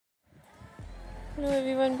Hello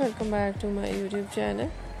everyone, welcome back to my YouTube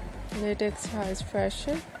channel, Latex Highest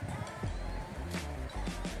Fashion.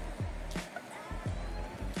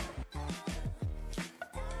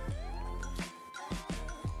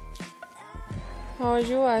 How are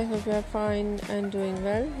you? I hope you are fine and doing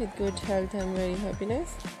well with good health and very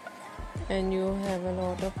happiness, and you have a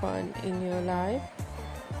lot of fun in your life.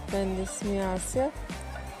 Then this is me Asya,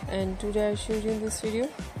 and today I'm shooting this video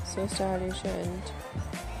so stylish and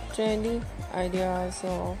trendy ideas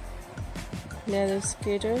of leather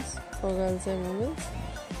skaters for girls and women.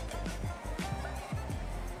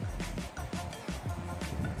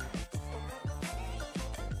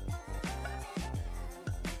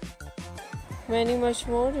 Many much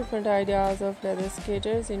more different ideas of leather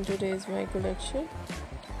skaters in today's my collection.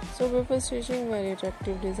 So before stitching, very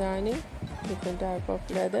attractive designing, different type of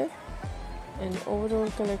leather, and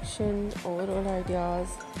overall collection, overall ideas,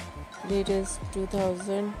 latest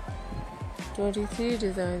 2023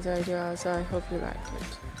 designs ideas. I hope you like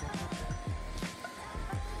it.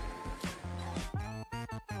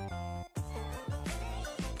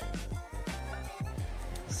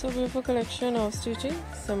 So before collection of stitching,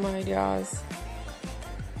 some ideas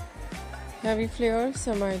heavy flare,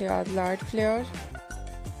 some ideas light flare,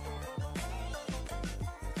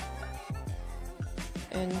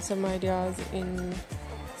 and some ideas in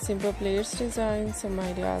simple plates designs, some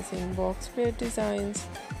ideas in box plate designs,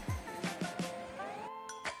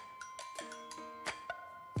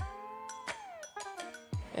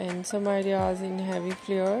 and some ideas in heavy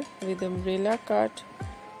flare with umbrella cut,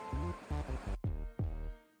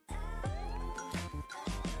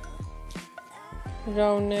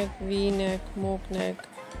 round neck, V-neck, mock neck,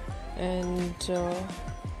 and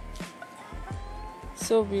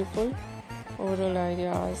so beautiful overall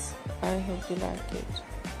ideas. I hope you like it.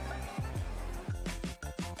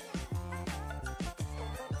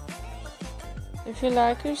 If you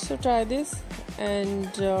like it, so try this, and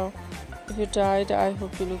if you try it, I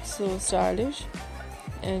hope you look so stylish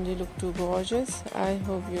and you look too gorgeous. I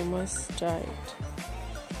hope you must try it.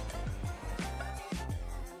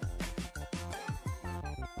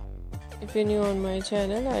 If you're new on my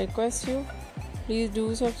channel, I request you, please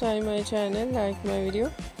do subscribe my channel, like my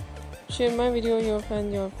video, share my video with your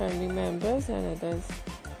friends, your family members and others,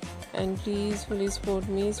 and please fully support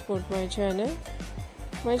me, support my channel.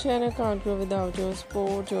 My channel can't grow without your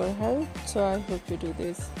support, your help, so I hope you do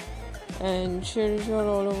this and share it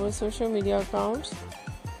all over social media accounts.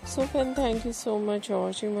 So friend, thank you so much for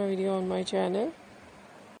watching my video on my channel.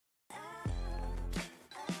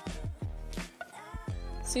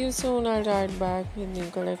 See you soon. I'll write back with new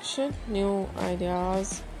collection, new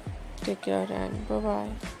ideas. Take care and bye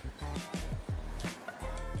bye.